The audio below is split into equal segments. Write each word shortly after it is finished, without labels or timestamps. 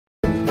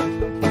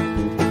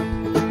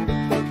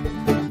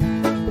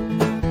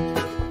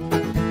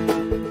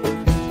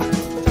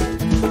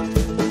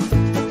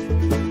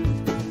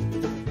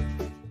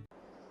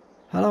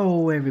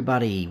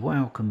everybody,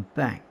 welcome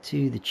back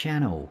to the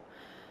channel.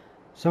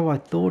 So I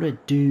thought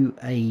I'd do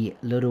a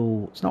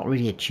little, it's not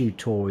really a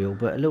tutorial,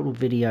 but a little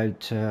video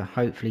to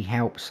hopefully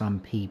help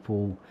some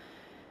people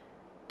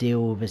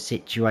deal with a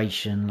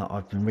situation that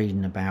I've been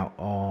reading about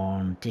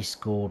on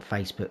Discord,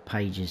 Facebook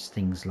pages,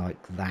 things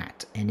like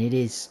that. And it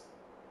is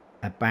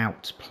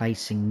about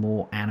placing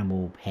more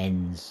animal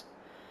pens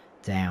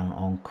down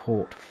on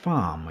Court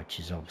Farm, which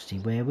is obviously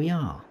where we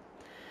are.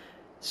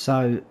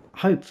 So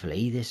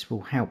hopefully this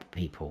will help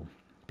people,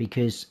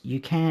 because you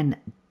can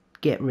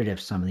get rid of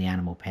some of the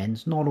animal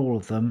pens, not all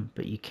of them,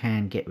 but you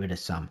can get rid of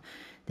some.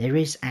 There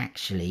is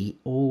actually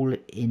all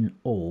in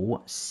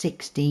all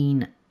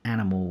 16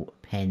 animal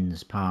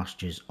pens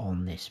pastures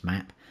on this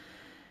map,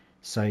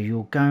 so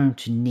you're going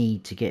to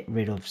need to get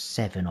rid of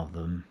 7 of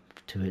them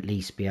to at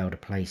least be able to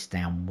place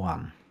down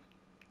one.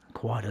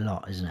 Quite a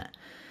lot, isn't it?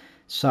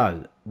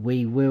 So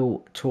we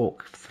will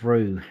talk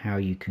through how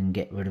you can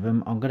get rid of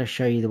them. I'm going to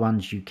show you the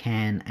ones you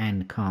can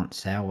and can't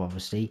sell,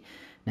 obviously.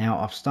 Now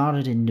I've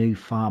started in new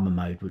farmer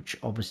mode, which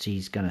obviously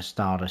is going to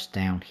start us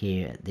down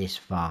here at this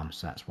farm,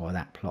 so that's why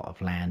that plot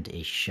of land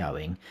is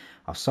showing.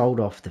 I've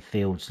sold off the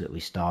fields that we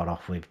start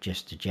off with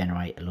just to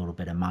generate a little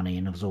bit of money,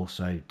 and I've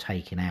also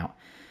taken out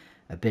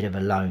a bit of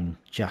a loan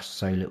just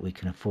so that we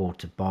can afford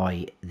to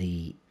buy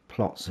the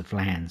plots of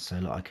land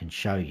so that I can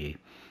show you.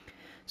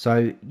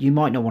 So you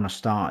might not want to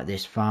start at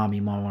this farm,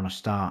 you might want to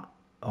start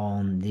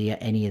on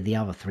any of the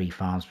other 3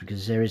 farms,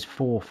 because there is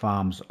 4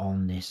 farms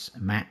on this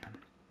map.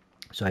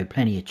 So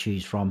plenty to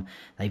choose from.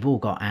 They've all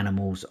got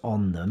animals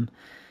on them.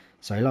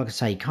 So like I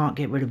say, you can't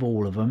get rid of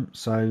all of them.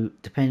 So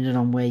depending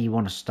on where you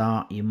want to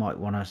start, you might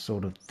want to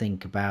sort of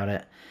think about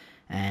it.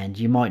 And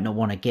you might not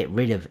want to get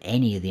rid of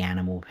any of the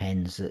animal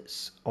pens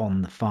that's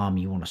on the farm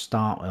you want to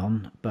start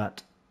on.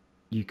 But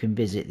you can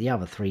visit the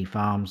other 3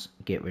 farms,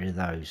 get rid of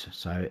those.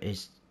 So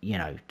it's, you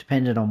know,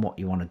 depending on what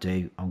you want to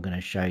do, I'm going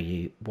to show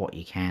you what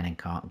you can and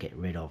can't get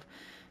rid of.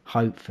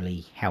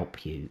 Hopefully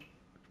help you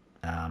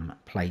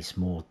place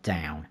more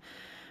down.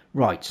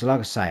 Right, so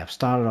like I say, I've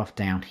started off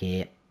down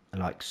here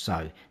like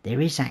so.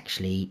 There is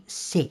actually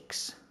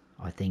 6,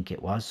 I think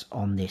it was,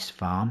 on this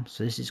farm.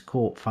 So this is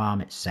Court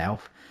Farm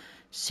itself.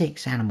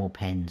 6 animal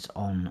pens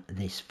on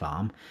this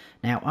farm.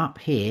 Now up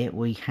here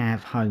we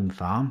have Home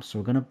Farm, so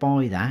we're going to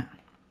buy that.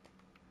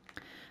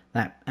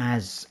 That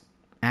has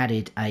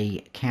added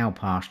a cow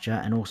pasture,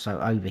 and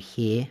also over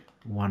here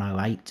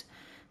 108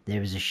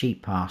 there is a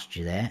sheep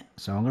pasture there.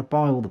 So I'm going to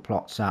buy all the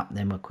plots up,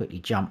 then we'll quickly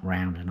jump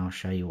around and I'll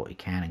show you what you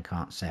can and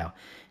can't sell.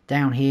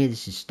 Down here,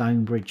 this is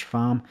Stonebridge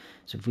Farm.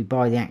 So if we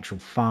buy the actual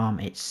farm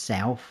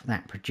itself,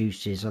 that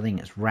produces, I think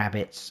it's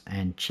rabbits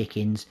and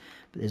chickens,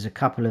 but there's a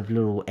couple of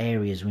little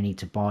areas we need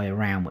to buy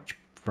around which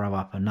throw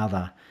up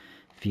another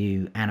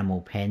few animal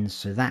pens.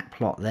 So that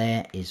plot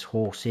there is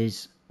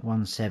horses,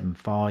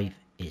 175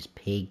 is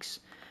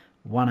pigs,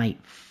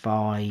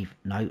 185,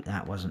 no,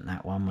 that wasn't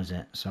that one, was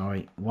it?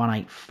 Sorry,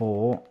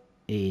 184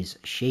 is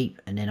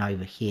sheep, and then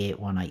over here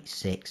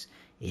 186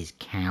 is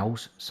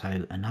cows.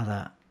 So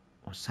another,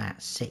 what's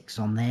that, 6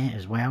 on there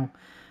as well,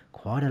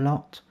 quite a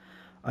lot.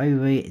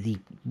 Over the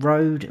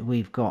road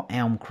we've got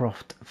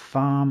Elmcroft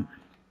Farm.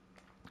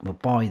 We'll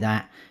buy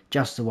that,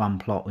 just the one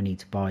plot we need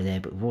to buy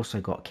there, but we've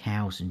also got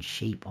cows and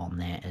sheep on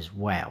there as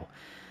well.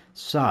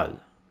 So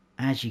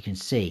as you can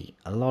see,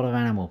 a lot of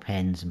animal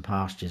pens and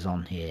pastures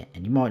on here,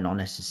 and you might not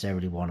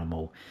necessarily want them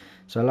all.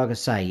 So like I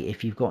say,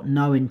 if you've got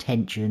no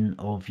intention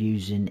of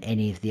using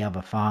any of the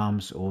other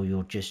farms, or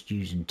you're just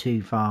using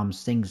 2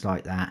 farms, things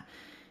like that,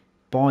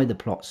 buy the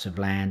plots of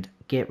land,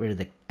 get rid of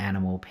the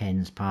animal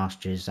pens,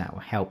 pastures. That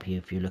will help you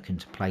if you're looking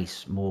to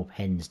place more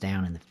pens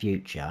down in the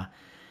future.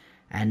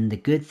 And the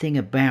good thing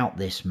about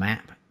this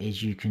map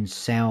is you can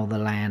sell the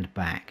land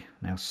back.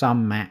 Now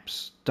some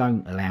maps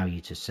don't allow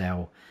you to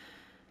sell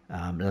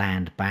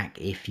land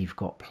back if you've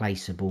got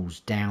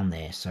placeables down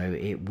there, so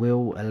it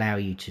will allow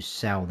you to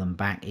sell them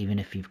back even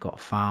if you've got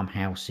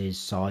farmhouses,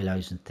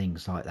 silos and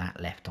things like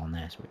that left on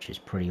there, which is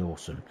pretty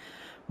awesome.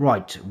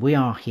 Right, we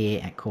are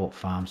here at Court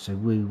Farm, so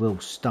we will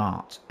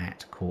start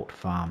at Court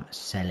Farm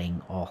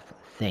selling off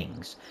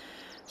things.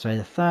 So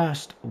the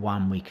first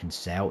one we can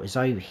sell is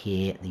over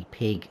here, the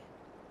pig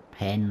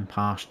pen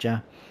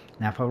pasture.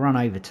 Now if I run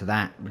over to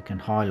that, we can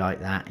highlight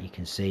that, you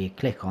can see,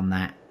 click on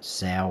that,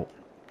 sell.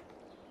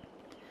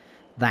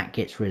 That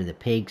gets rid of the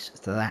pigs,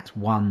 so that's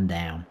 1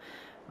 down.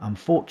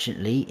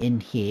 Unfortunately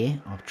in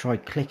here, I've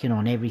tried clicking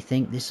on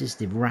everything. This is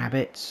the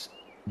rabbits.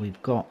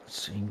 We've got,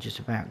 so you can just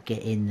about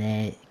get in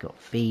there, you've got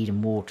feed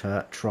and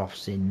water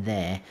troughs in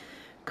there.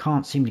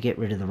 Can't seem to get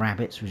rid of the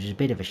rabbits, which is a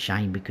bit of a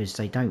shame because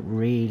they don't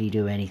really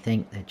do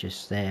anything. They're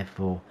just there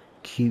for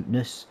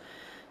cuteness.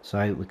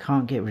 So we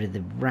can't get rid of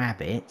the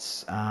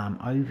rabbits.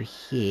 Over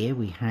here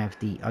we have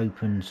the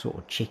open sort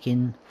of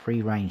chicken,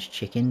 free range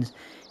chickens.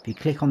 If you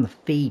click on the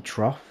feed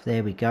trough,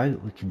 there we go,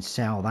 we can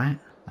sell that.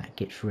 That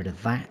gets rid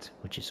of that,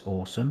 which is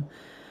awesome.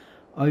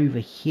 Over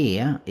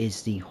here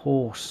is the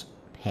horse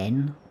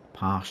pen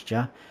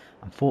pasture.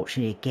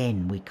 Unfortunately,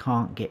 again, we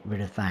can't get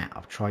rid of that.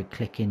 I've tried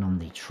clicking on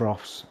the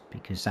troughs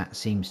because that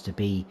seems to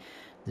be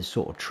the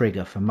sort of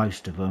trigger for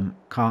most of them.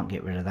 Can't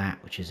get rid of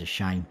that, which is a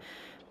shame.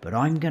 But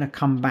I'm going to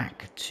come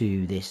back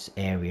to this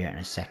area in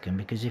a second,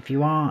 because if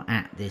you are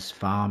at this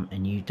farm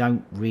and you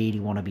don't really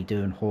want to be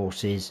doing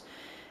horses,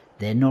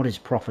 they're not as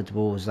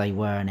profitable as they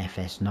were in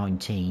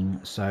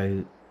FS19.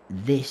 So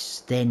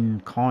this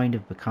then kind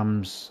of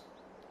becomes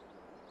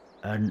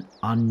an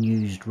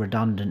unused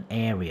redundant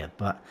area.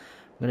 But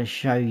I'm going to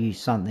show you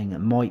something that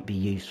might be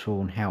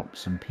useful and help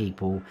some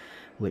people,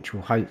 which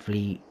will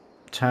hopefully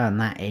turn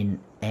that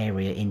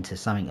area into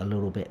something a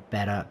little bit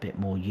better, a bit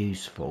more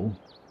useful.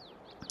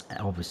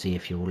 Obviously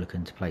if you're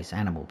looking to place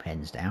animal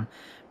pens down.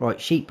 Right,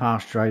 sheep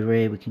pasture over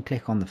here. We can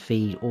click on the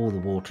feed or the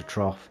water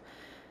trough,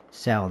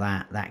 sell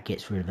that. That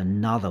gets rid of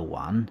another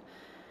one.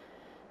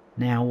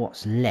 Now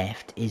what's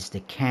left is the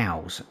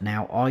cows.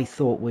 Now I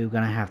thought we were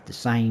going to have the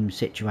same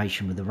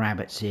situation with the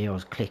rabbits here. I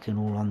was clicking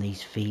all on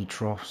these feed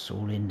troughs,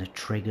 all in the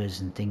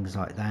triggers and things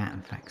like that.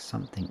 In fact,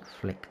 something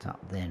flicked up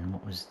then.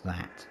 What was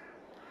that?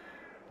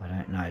 I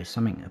don't know.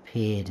 Something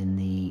appeared in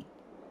the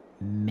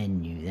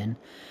menu then.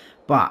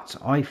 But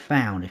I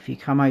found if you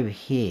come over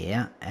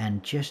here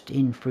and just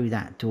in through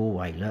that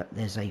doorway, look,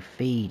 there's a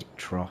feed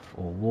trough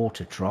or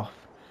water trough.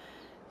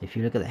 If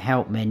you look at the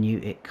help menu,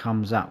 it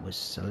comes up with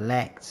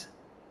select.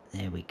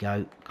 There we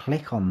go.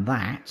 Click on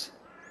that.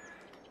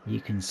 You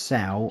can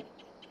sell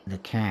the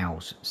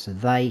cows. So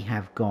they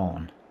have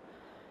gone.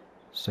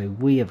 So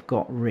we have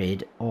got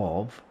rid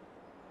of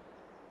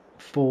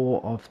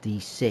 4 of the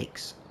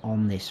 6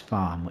 on this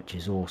farm, which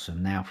is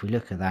awesome. Now if we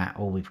look at that,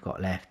 all we've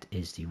got left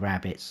is the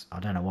rabbits. I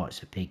don't know why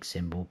it's a pig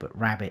symbol, but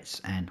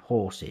rabbits and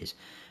horses,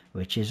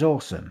 which is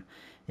awesome.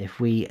 If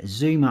we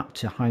zoom up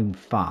to home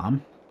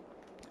farm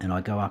and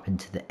I go up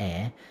into the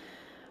air,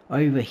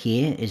 over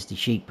here is the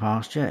sheep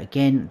pasture.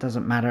 Again, it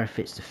doesn't matter if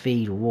it's the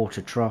feed or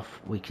water trough,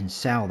 we can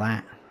sell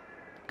that.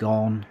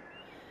 Gone.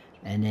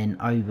 And then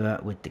over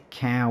with the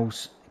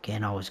cows,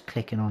 again I was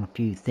clicking on a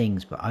few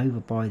things, but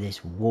over by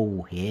this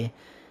wall here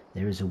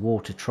there is a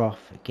water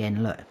trough.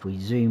 Again, look, if we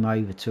zoom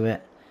over to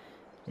it,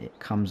 it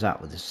comes up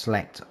with a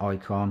select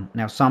icon.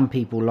 Now some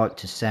people like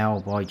to sell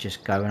by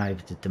just going over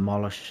to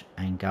demolish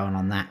and going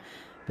on that,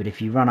 but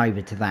if you run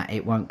over to that,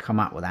 it won't come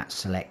up with that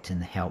select in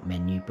the help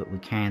menu, but we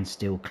can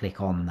still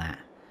click on that.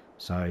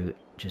 So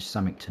just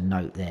something to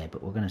note there.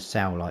 But we're going to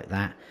sell like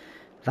that.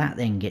 That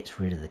then gets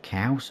rid of the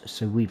cows.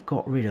 So we've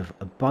got rid of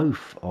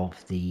both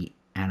of the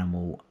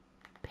animal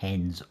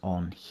pens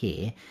on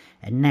here.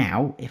 And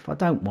now if I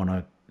don't want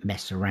to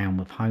mess around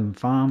with home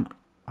farm,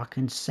 I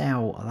can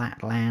sell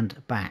that land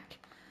back.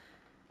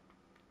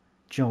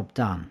 Job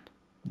done.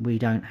 We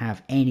don't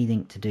have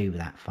anything to do with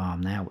that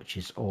farm now, which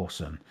is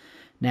awesome.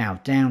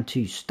 Now down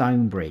to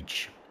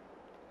Stonebridge.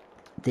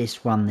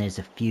 This one there's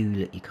a few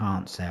that you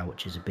can't sell,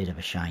 which is a bit of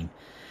a shame.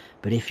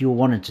 But if you're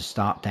wanting to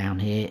start down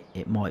here,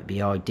 it might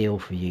be ideal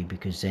for you,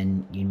 because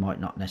then you might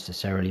not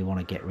necessarily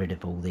want to get rid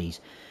of all these.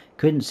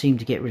 Couldn't seem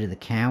to get rid of the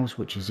cows,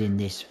 which is in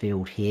this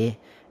field here,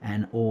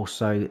 and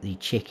also the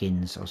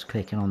chickens. I was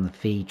clicking on the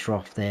feed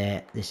trough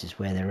there. This is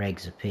where their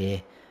eggs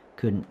appear.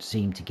 Couldn't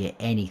seem to get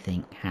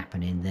anything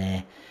happening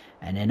there.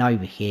 And then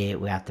over here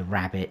we have the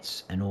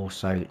rabbits, and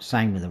also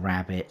same with the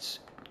rabbits,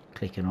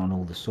 clicking on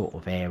all the sort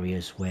of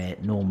areas where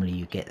normally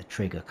you get the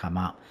trigger come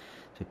up.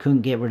 So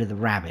couldn't get rid of the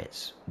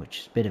rabbits, which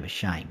is a bit of a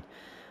shame.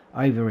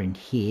 Over in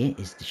here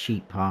is the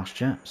sheep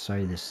pasture,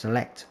 so the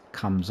select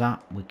comes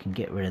up, we can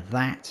get rid of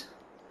that.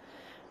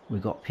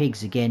 We've got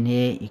pigs again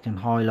here. You can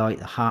highlight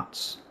the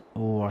huts,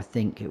 or I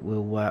think it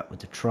will work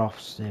with the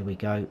troughs. There we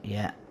go.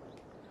 Yeah,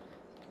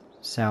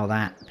 sell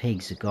that.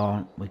 Pigs are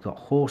gone. We've got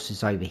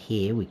horses over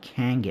here. We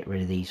can get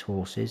rid of these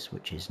horses,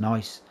 which is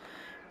nice.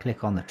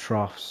 Click on the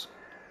troughs.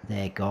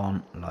 They're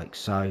gone, like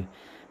so.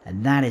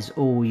 And that is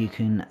all you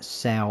can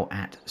sell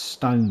at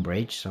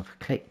Stonebridge. So if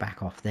I click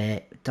back off there,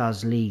 it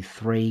does leave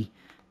 3,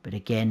 but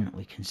again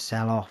we can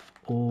sell off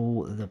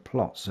all the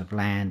plots of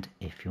land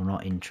if you're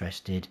not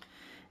interested,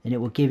 and it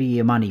will give you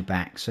your money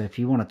back. So if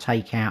you want to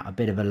take out a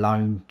bit of a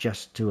loan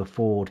just to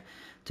afford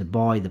to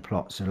buy the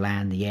plots of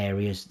land, the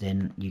areas,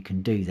 then you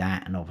can do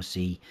that and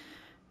obviously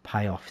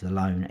pay off the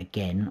loan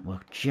again.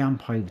 We'll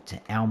jump over to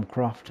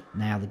Elmcroft.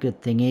 Now the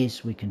good thing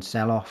is we can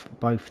sell off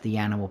both the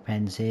animal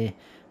pens here.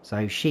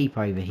 So sheep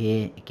over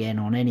here, again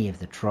on any of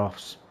the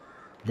troughs,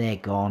 they're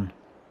gone.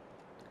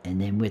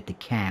 And then with the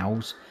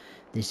cows,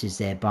 this is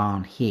their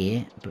barn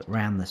here, but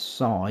round the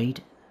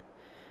side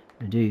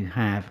we do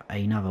have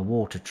another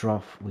water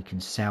trough. We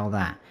can sell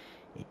that.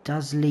 It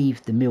does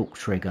leave the milk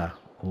trigger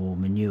or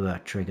manure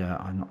trigger,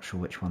 I'm not sure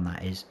which one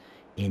that is,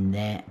 in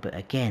there, but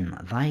again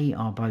they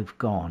are both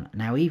gone.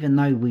 Now even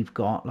though we've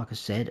got, like I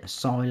said, a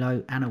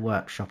silo and a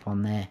workshop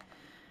on there,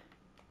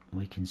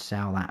 we can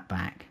sell that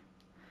back.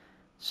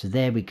 So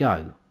there we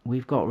go.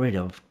 We've got rid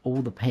of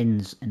all the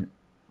pens and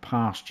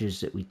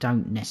pastures that we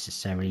don't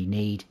necessarily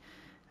need,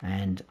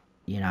 and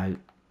you know,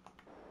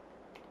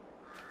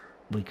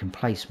 we can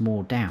place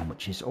more down,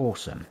 which is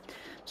awesome.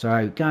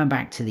 So going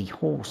back to the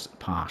horse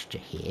pasture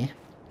here,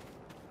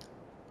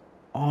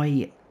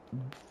 I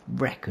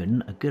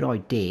reckon a good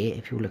idea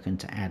if you're looking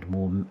to add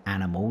more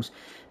animals.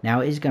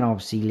 Now it is going to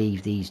obviously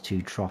leave these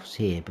 2 troughs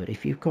here, but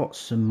if you've got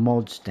some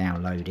mods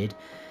downloaded,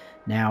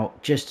 now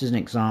just as an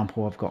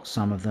example, I've got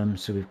some of them.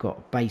 So we've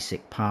got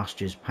basic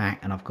pastures pack,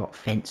 and I've got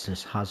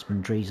fenceless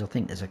husbandries. I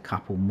think there's a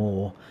couple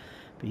more,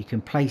 but you can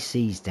place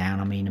these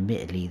down. I mean,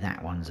 admittedly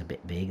that one's a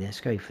bit big.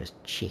 Let's go for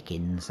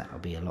chickens. That'll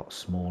be a lot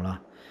smaller.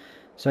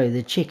 So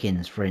the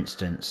chickens, for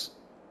instance,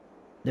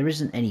 there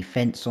isn't any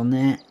fence on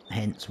there,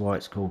 hence why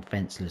it's called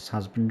fenceless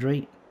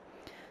husbandry.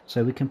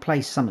 So we can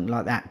place something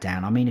like that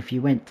down. I mean, if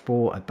you went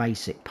for a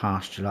basic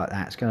pasture like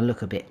that, it's going to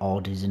look a bit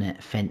odd, isn't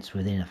it? Fence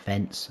within a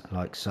fence,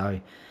 like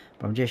so.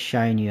 But I'm just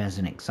showing you as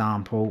an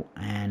example.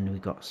 And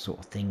we've got sort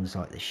of things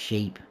like the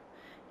sheep.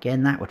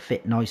 Again, that would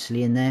fit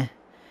nicely in there.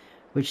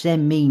 Which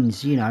then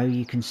means, you know,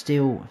 you can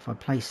still, if I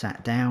place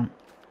that down,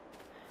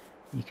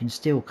 you can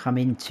still come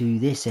into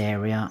this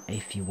area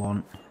if you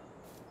want.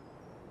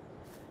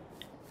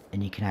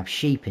 And you can have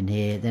sheep in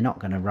here. They're not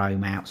going to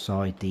roam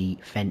outside the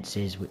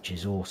fences, which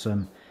is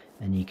awesome.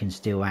 And you can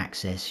still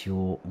access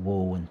your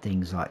wool and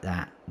things like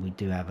that. We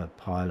do have a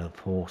pile of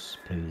horse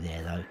poo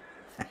there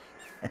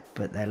though.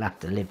 But they'll have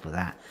to live with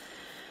that.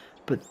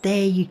 But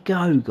there you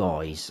go,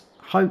 guys.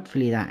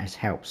 Hopefully that has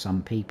helped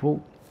some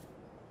people.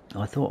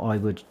 I thought I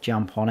would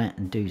jump on it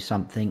and do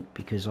something,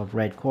 because I've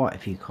read quite a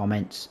few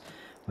comments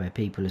where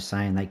people are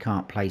saying they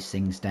can't place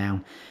things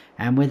down.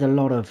 And with a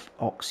lot of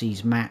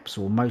Oxy's maps,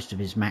 or most of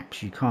his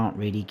maps, you can't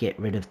really get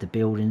rid of the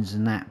buildings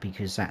and that,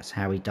 because that's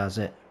how he does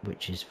it,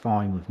 which is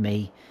fine with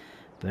me.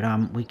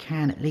 But we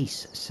can at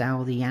least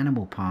sell the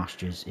animal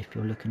pastures if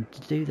you're looking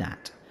to do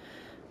that.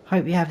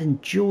 Hope you have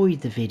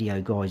enjoyed the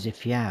video, guys.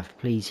 If you have,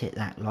 please hit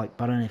that like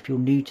button. If you're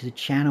new to the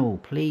channel,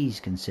 please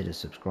consider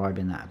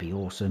subscribing. That'd be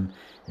awesome.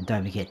 And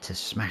don't forget to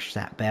smash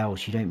that bell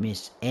so you don't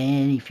miss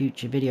any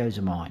future videos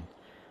of mine.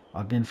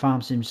 I've been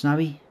Farm Sim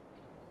Snowy.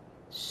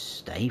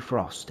 Stay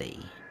frosty.